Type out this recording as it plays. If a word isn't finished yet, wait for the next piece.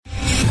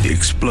The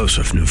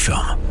explosive new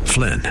film,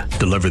 Flynn,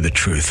 deliver the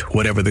truth,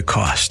 whatever the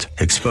cost,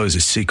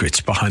 exposes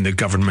secrets behind the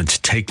government's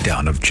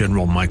takedown of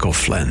General Michael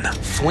Flynn.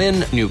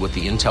 Flynn knew what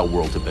the intel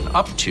world had been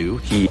up to.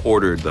 He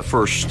ordered the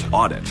first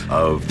audit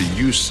of the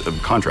use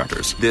of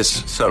contractors.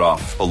 This set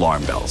off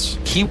alarm bells.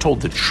 He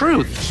told the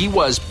truth. He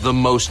was the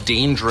most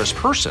dangerous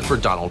person for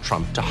Donald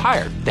Trump to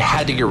hire. They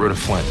had to get rid of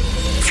Flynn.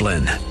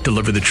 Flynn,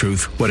 deliver the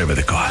truth, whatever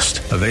the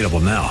cost. Available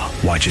now.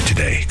 Watch it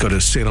today. Go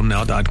to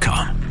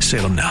salemnow.com.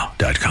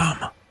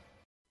 salemnow.com.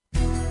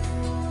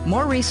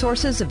 More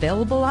resources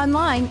available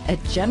online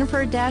at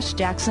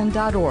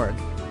jennifer-jackson.org.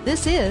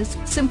 This is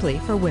Simply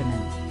for Women.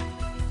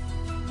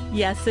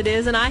 Yes, it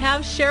is. And I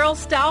have Cheryl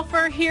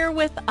Stauffer here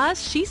with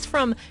us. She's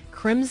from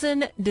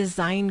Crimson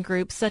Design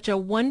Group, such a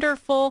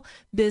wonderful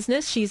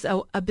business. She's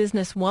a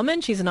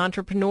businesswoman. She's an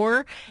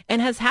entrepreneur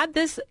and has had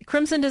this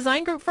Crimson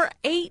Design Group for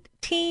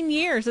 18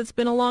 years. It's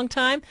been a long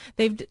time.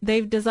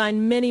 They've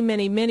designed many,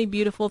 many, many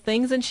beautiful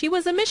things. And she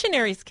was a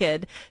missionary's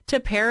kid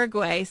to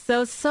Paraguay.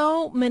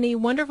 So many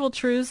wonderful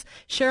truths.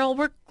 Cheryl,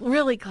 we're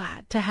really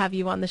glad to have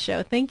you on the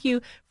show. Thank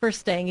you for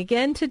staying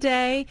again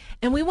today.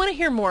 And we want to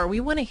hear more. We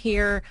want to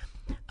hear,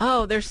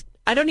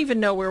 I don't even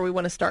know where we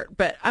want to start,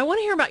 but I want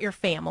to hear about your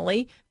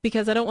family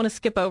because I don't want to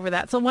skip over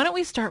that. So why don't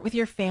we start with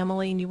your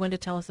family, and you want to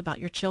tell us about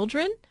your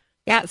children?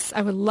 Yes,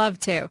 I would love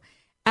to.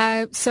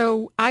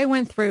 So I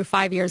went through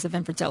 5 years of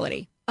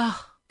infertility.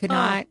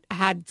 I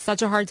had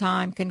such a hard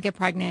time, couldn't get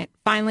pregnant.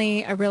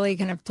 Finally, I really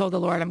kind of told the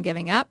Lord I'm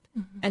giving up.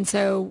 Mm-hmm. And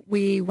so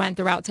we went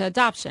the route to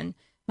adoption.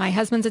 My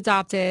husband's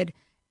adopted,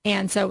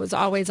 and so it was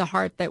always a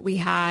heart that we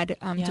had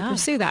to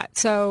pursue that.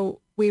 So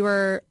we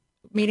were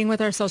meeting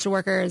with our social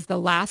workers, the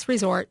last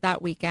resort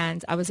that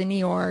weekend. I was in New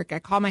York. I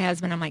called my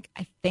husband. I'm like,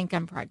 I think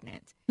I'm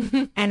pregnant.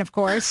 And of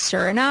course,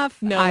 sure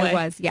enough, I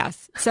was,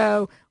 yes.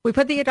 So we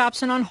put the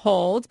adoption on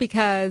hold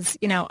because,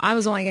 I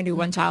was only going to do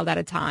one child at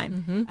a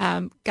time.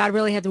 Mm-hmm. God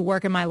really had to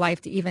work in my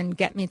life to even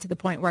get me to the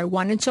point where I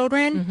wanted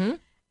children. Mm-hmm.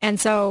 And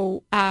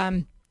so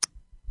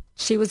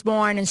she was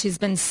born, and she's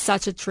been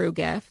such a true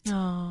gift.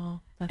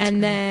 Oh.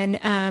 And then,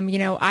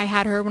 I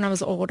had her when I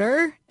was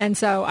older. And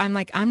so I'm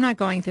like, I'm not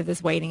going through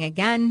this waiting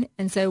again.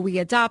 And so we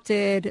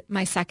adopted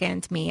my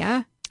second,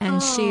 Mia.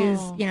 And she's,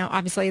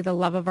 obviously the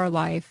love of our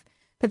life.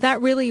 But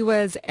that really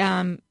was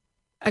a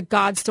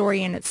God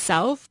story in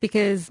itself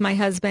because my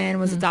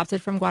husband was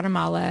adopted from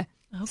Guatemala.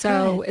 Okay.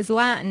 So is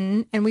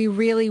Latin. And we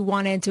really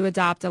wanted to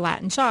adopt a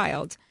Latin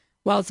child.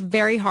 Well, it's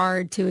very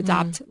hard to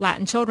adopt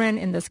Latin children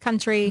in this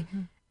country.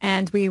 Mm-hmm.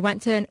 And we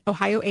went to an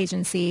Ohio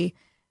agency.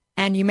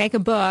 And you make a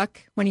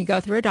book when you go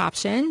through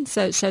adoption,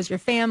 so it shows your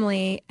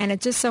family. And it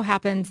just so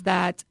happens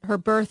that her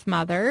birth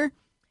mother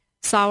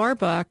saw our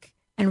book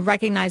and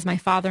recognized my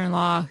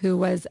father-in-law, who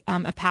was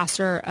a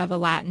pastor of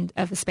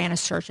a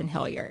Spanish church in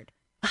Hilliard.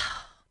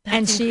 Oh,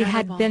 and she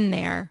had been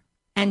there,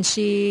 and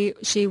she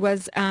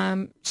was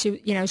she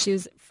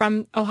was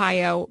from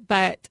Ohio,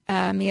 but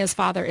Mia's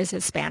father is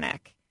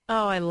Hispanic.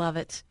 Oh, I love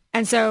it.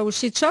 And so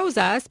she chose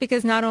us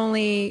because not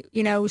only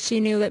she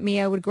knew that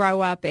Mia would grow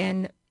up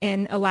in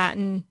a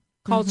Latin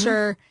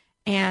culture.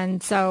 Mm-hmm.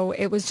 And so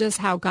it was just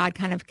how God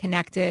kind of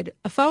connected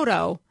a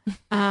photo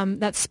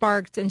that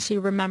sparked, and she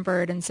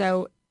remembered. And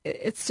so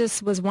it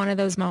just was one of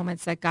those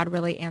moments that God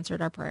really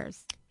answered our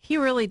prayers. He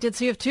really did.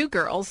 So you have two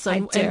girls. So, I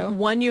do. And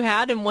one you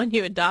had and one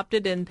you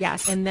adopted. And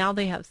yes. And now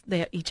they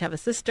each have a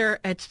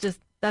sister. It's just,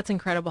 that's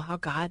incredible how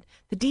God,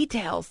 the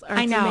details are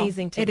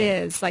amazing to me. It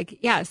is. Like,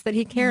 yes, that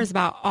he cares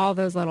about all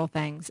those little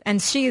things.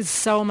 And she is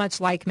so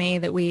much like me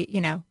that we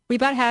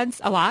butt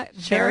heads a lot,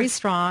 very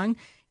strong.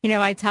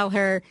 I tell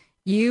her,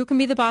 you can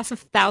be the boss of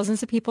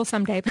thousands of people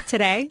someday, but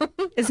today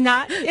is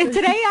not. And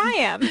today I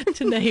am.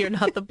 Today you're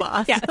not the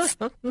boss. Yes.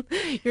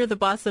 You're the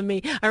boss of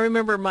me. I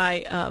remember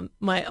my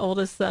my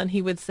oldest son,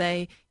 he would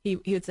say,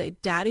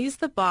 Daddy's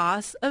the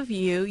boss of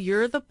you.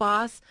 You're the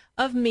boss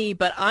of me,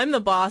 but I'm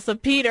the boss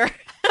of Peter.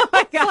 Oh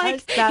my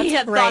gosh, that's he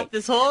had great. thought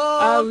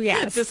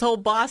this whole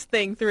boss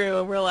thing through,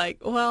 and we're like,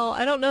 well,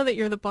 I don't know that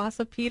you're the boss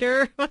of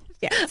Peter.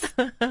 Yes,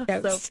 so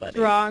funny.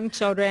 Strong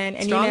children,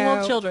 and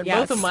strong-willed children. Yes.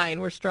 Both of mine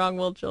were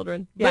strong-willed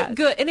children, yes. But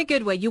good in a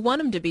good way. You want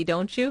them to be,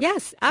 don't you?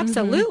 Yes,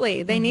 absolutely.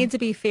 Mm-hmm. They need to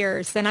be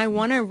fierce, and I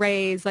want to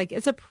raise.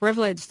 It's a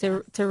privilege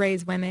to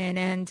raise women,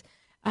 and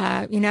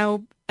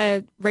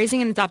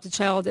raising an adopted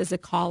child is a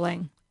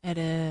calling. It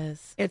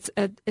is. It's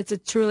a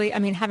truly.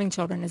 Having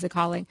children is a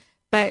calling,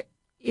 but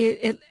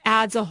it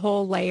adds a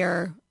whole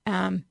layer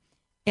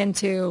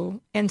into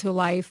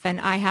life.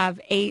 And I have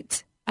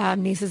 8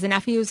 nieces and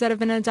nephews that have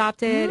been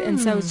adopted, and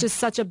so it's just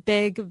such a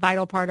big,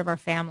 vital part of our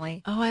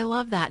family. Oh, I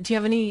love that. Do you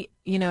have any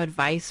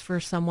advice for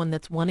someone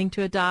that's wanting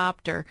to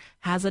adopt or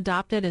has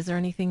adopted? Is there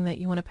anything that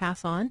you want to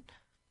pass on?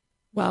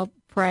 Well,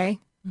 pray.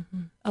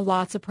 Mm-hmm.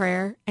 Lots of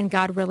prayer, and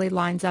God really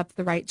lines up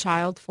the right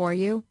child for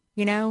you.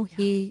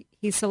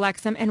 He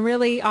selects them, and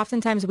really,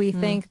 oftentimes we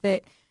think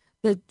that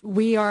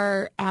we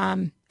are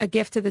a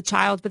gift to the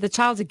child, but the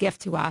child's a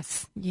gift to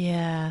us.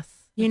 Yes,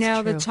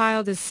 the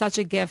child is such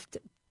a gift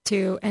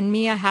to, and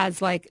Mia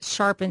has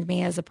sharpened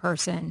me as a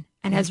person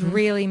and has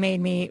really made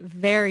me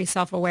very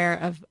self-aware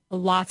of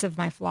lots of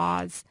my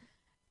flaws.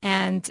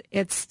 And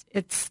it's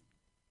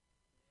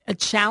a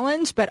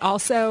challenge, but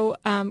also,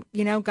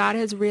 God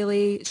has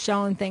really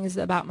shown things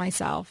about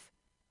myself.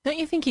 Don't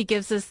you think he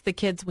gives us the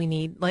kids we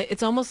need? Like,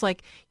 it's almost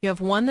like you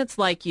have one that's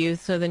like you,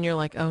 so then you're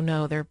like, oh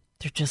no, they're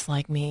just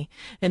like me.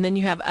 And then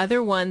you have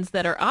other ones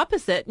that are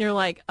opposite, and you're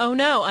like, oh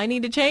no, I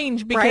need to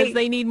change because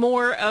they need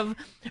more of,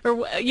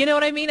 or you know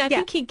what I mean? I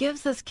think he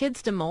gives us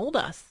kids to mold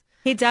us.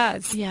 He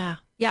does. Yeah.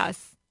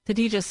 Yes. To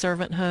teach us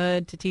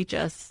servanthood, to teach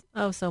us,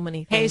 so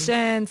many things.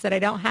 Patience that I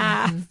don't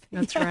have. Mm-hmm.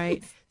 That's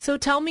right. So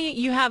tell me,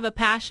 you have a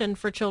passion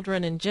for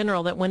children in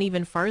general that went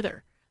even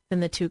further than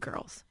the two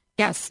girls.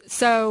 Yes.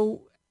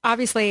 So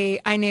obviously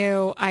I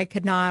knew I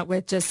could not,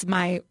 with just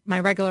my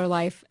regular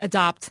life,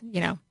 adopt,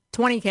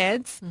 20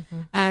 kids.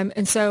 Mm-hmm.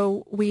 And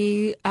so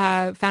we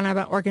found out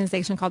about an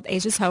organization called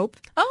Asia's Hope.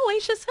 Oh,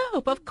 Asia's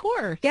Hope, of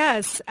course.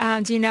 Yes.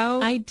 Do you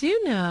know? I do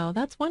know.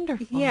 That's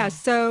wonderful. Yeah.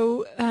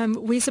 So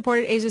we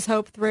supported Asia's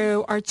Hope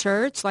through our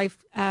church,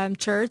 Life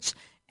Church.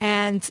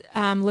 And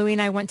Louie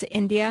and I went to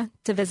India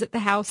to visit the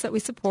house that we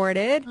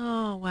supported.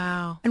 Oh,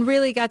 wow. And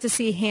really got to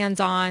see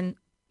hands-on,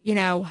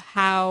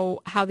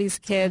 how these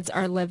kids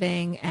are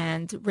living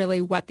and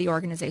really what the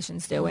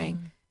organization's doing.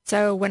 Mm.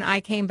 So when I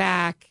came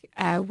back,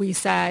 we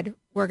said,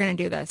 we're going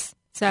to do this.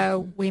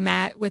 So we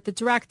met with the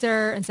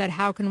director and said,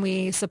 how can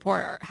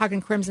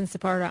Crimson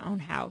support our own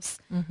house?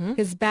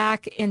 Because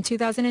back in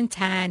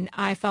 2010,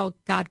 I felt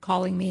God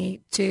calling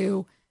me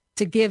to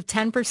give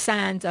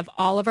 10% of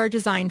all of our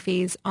design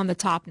fees on the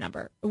top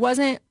number. It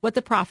wasn't what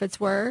the profits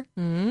were.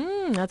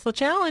 That's the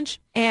challenge.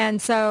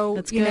 And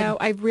so,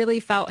 I really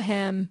felt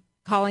him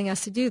calling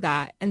us to do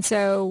that. And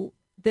so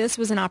this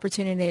was an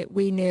opportunity that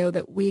we knew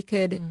that we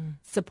could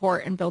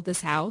support and build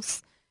this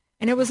house.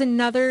 And it was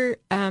another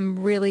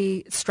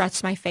really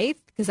stretched my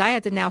faith because I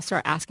had to now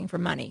start asking for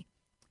money.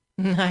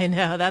 I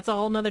know. That's a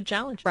whole nother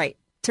challenge. Right.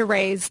 To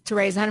raise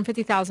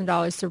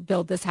 $150,000 to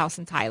build this house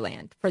in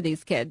Thailand for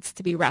these kids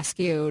to be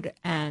rescued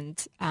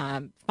and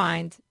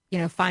find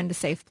a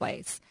safe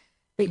place.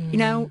 But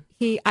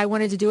I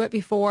wanted to do it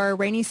before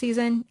rainy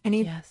season, and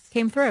he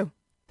came through.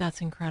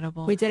 That's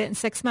incredible. We did it in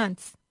 6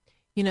 months.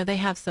 They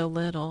have so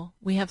little.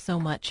 We have so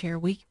much here.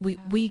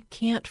 We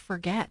can't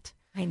forget.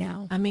 I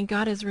know. I mean,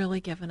 God has really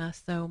given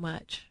us so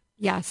much.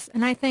 Yes,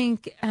 and I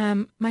think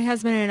my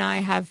husband and I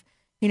have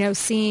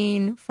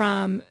seen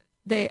from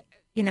the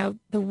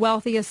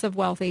wealthiest of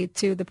wealthy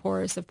to the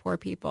poorest of poor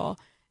people,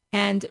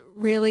 and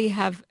really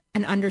have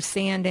an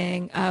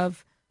understanding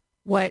of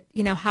what,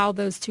 how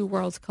those two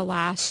worlds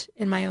clash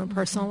in my own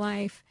personal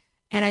life.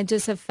 And I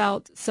just have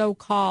felt so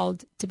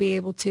called to be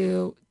able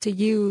to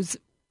use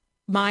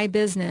my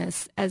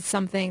business as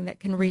something that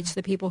can reach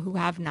the people who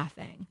have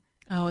nothing.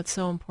 Oh, it's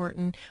so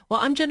important. Well,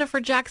 I'm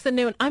Jennifer Jackson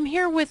New, and I'm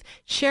here with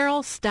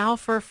Cheryl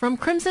Stauffer from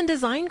Crimson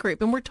Design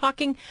Group, and we're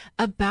talking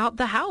about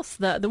the house,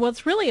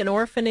 it's really an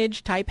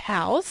orphanage-type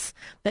house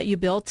that you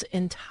built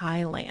in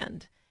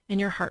Thailand, and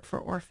your heart for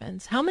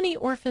orphans. How many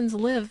orphans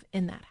live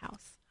in that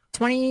house?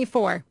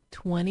 24.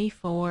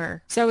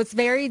 24. So it's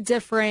very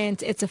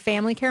different. It's a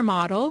family care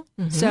model.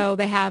 Mm-hmm. So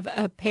they have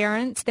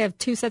they have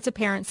two sets of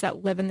parents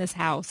that live in this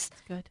house.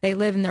 Good. They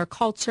live in their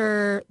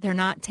culture. They're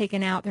not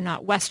taken out. They're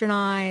not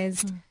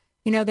westernized.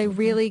 Mm. They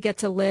really get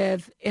to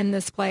live in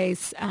this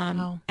place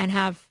and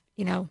have,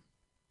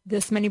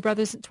 this many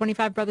brothers,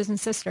 25 brothers and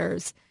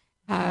sisters.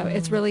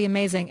 It's really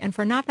amazing. And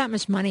for not that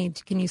much money,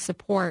 can you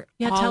support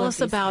all tell of us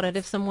these about things? it.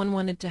 If someone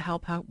wanted to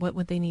help, what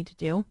would they need to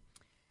do?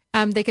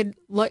 They could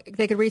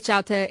reach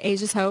out to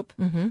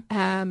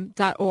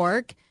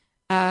asiashope.org.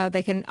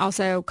 They can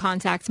also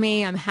contact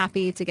me. I'm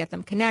happy to get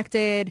them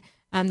connected.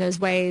 There's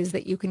ways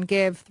that you can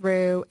give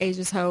through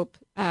Asia's Hope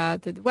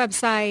through the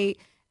website.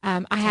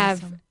 I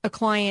have a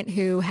client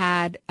who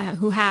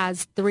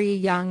has 3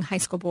 young high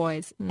school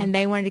boys, and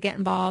they wanted to get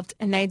involved,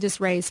 and they just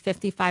raised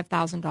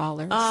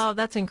 $55,000. Oh,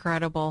 that's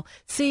incredible.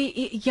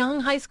 See,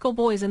 young high school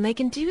boys, and they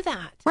can do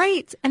that.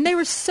 Right, and they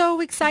were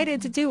so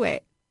excited to do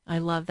it. I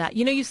love that.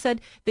 You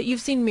said that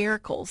you've seen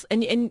miracles,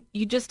 and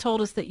you just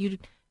told us that you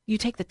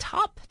take the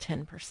top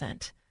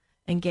 10%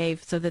 and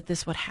gave so that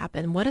this would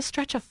happen. What a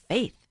stretch of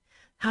faith.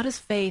 How do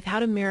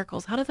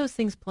miracles, how do those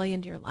things play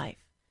into your life?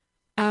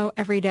 Oh,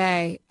 every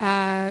day.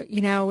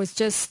 It's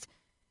just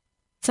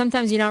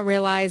sometimes you don't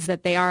realize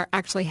that they are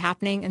actually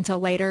happening until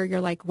later.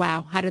 You're like,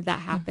 wow, how did that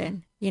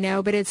happen?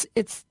 Mm-hmm. But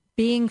it's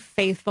being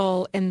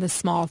faithful in the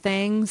small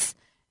things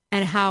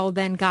and how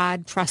then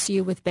God trusts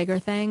you with bigger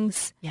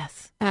things.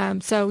 Yes.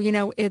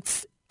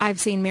 I've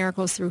seen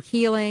miracles through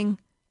healing.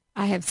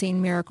 I have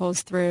seen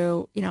miracles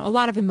through, a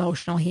lot of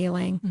emotional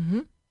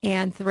healing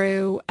and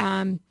through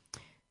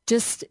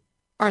just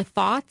our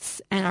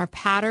thoughts and our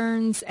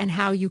patterns and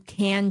how you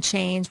can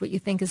change what you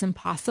think is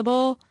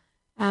impossible,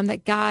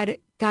 that God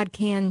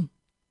can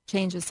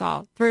change us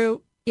all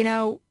through,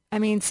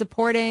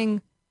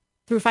 supporting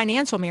through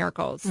financial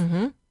miracles,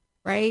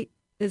 right?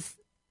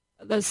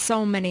 There's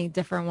so many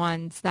different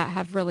ones that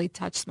have really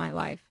touched my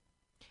life.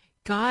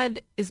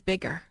 God is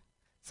bigger.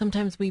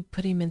 Sometimes we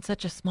put him in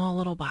such a small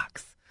little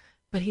box,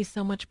 but he's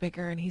so much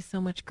bigger and he's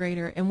so much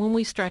greater. And when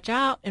we stretch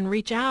out and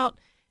reach out,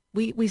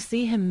 we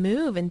see him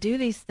move and do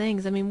these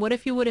things. I mean, what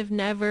if you would have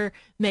never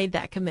made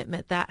that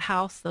commitment, that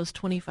house, those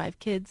 25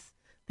 kids,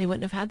 they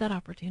wouldn't have had that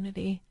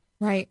opportunity.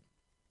 Right.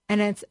 And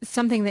it's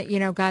something that,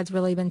 God's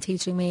really been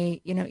teaching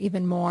me,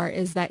 even more,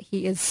 is that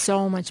he is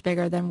so much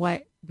bigger than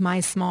what my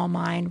small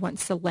mind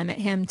wants to limit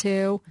him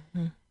to.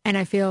 Mm-hmm. And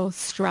I feel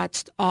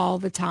stretched all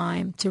the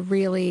time to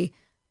really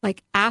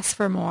ask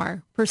for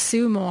more,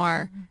 pursue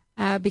more,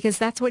 because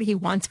that's what he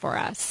wants for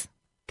us.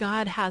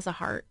 God has a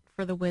heart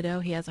for the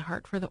widow. He has a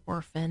heart for the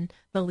orphan,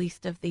 the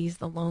least of these,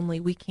 the lonely.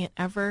 We can't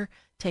ever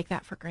take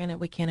that for granted.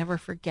 We can't ever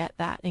forget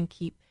that and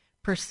keep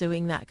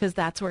pursuing that, because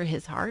that's where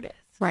his heart is.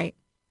 Right.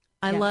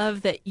 I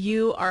love that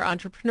you are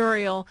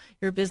entrepreneurial,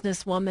 you're a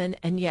businesswoman,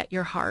 and yet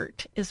your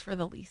heart is for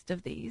the least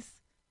of these.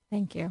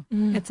 Thank you.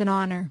 It's an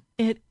honor.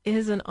 It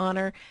is an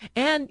honor.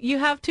 And you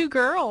have 2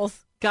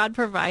 girls. God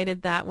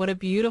provided that. What a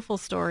beautiful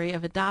story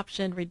of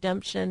adoption,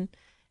 redemption,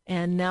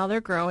 and now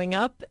they're growing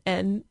up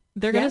and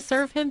they're going to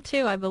serve him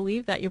too. I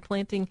believe that you're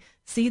planting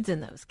seeds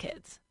in those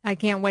kids. I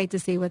can't wait to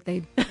see what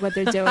they're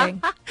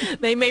doing.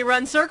 They may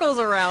run circles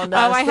around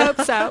us. Oh, I hope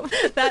so.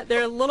 That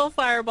they're little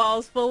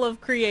fireballs full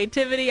of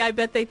creativity. I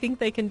bet they think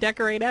they can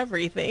decorate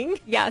everything.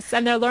 Yes,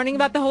 and they're learning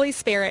about the Holy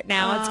Spirit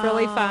now. It's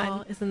really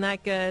fun. Isn't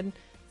that good?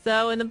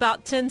 So in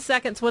about 10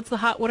 seconds, what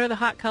are the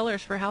hot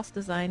colors for house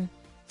design?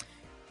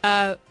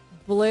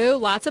 Blue,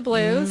 lots of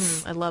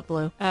blues. I love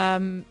blue.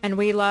 And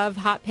we love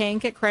hot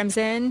pink at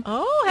Crimson.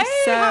 Oh,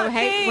 hey, hot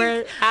pink.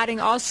 We're adding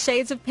all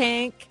shades of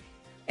pink.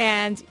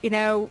 And,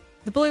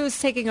 the blue is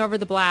taking over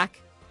the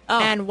black.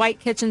 And white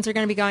kitchens are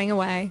going to be going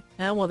away.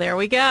 Oh, well, there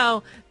we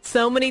go.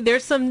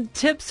 There's some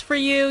tips for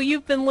you.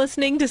 You've been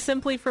listening to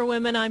Simply for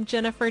Women. I'm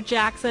Jennifer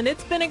Jackson.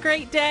 It's been a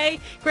great day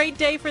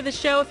for the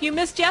show. If you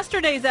missed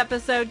yesterday's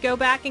episode, go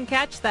back and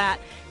catch that,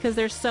 because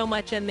there's so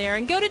much in there.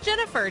 And go to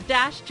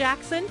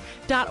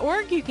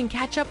jennifer-jackson.org. You can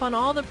catch up on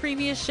all the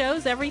previous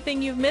shows,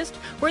 everything you've missed.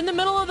 We're in the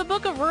middle of the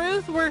book of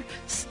Ruth. We're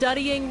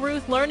studying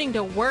Ruth, learning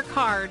to work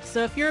hard.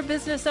 So if you're a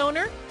business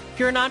owner, if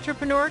you're an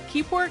entrepreneur,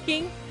 keep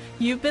working.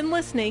 You've been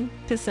listening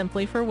to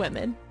Simply for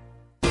Women.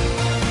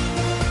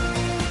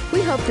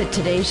 We hope that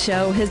today's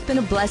show has been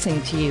a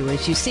blessing to you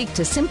as you seek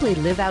to simply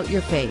live out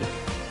your faith.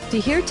 To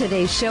hear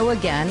today's show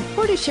again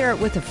or to share it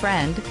with a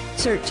friend,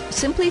 search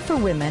Simply for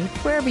Women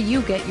wherever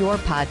you get your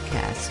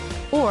podcasts.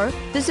 Or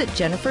visit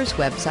Jennifer's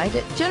website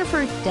at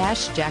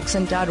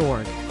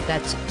jennifer-jackson.org.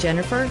 That's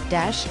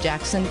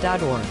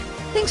jennifer-jackson.org.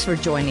 Thanks for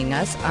joining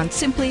us on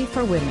Simply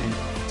for Women.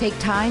 Take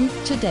time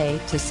today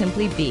to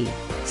simply be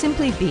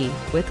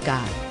with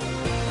God.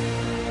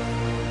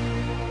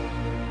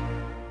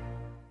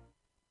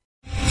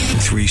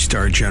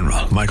 3-star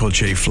General Michael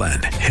J.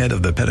 Flynn, head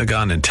of the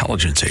Pentagon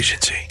Intelligence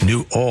Agency,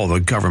 knew all the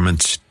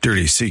government's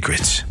dirty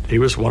secrets. He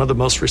was one of the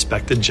most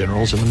respected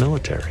generals in the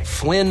military.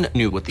 Flynn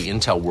knew what the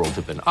intel world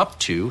had been up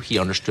to. He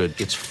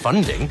understood its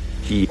funding.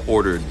 He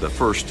ordered the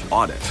first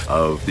audit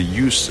of the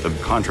use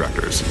of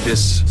contractors.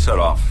 This set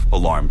off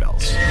alarm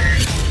bells.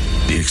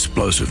 The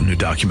explosive new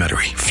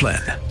documentary,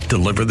 Flynn,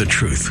 Deliver the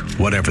Truth,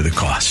 Whatever the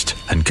Cost,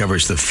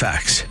 uncovers the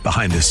facts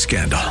behind this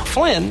scandal.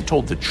 Flynn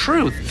told the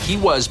truth. He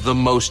was the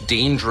most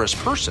dangerous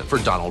person for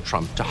Donald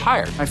Trump to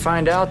hire. I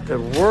find out the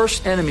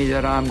worst enemy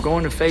that I'm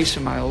going to face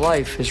in my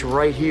life is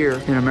right here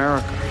in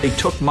America. They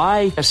took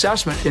my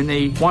assessment and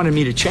they wanted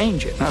me to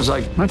change it. And I was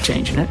like, I'm not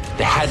changing it.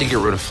 They had to get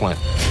rid of Flynn.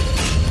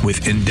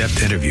 With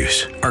in-depth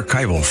interviews,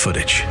 archival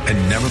footage,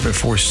 and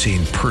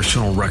never-before-seen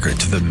personal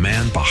records of the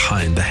man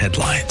behind the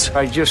headlines.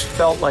 I just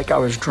felt like I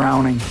was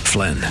drowning.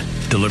 Flynn,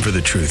 Deliver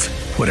the Truth,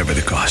 Whatever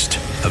the Cost.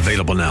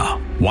 Available now.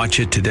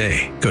 Watch it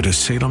today. Go to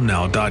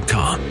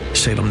salemnow.com.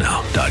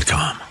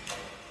 salemnow.com.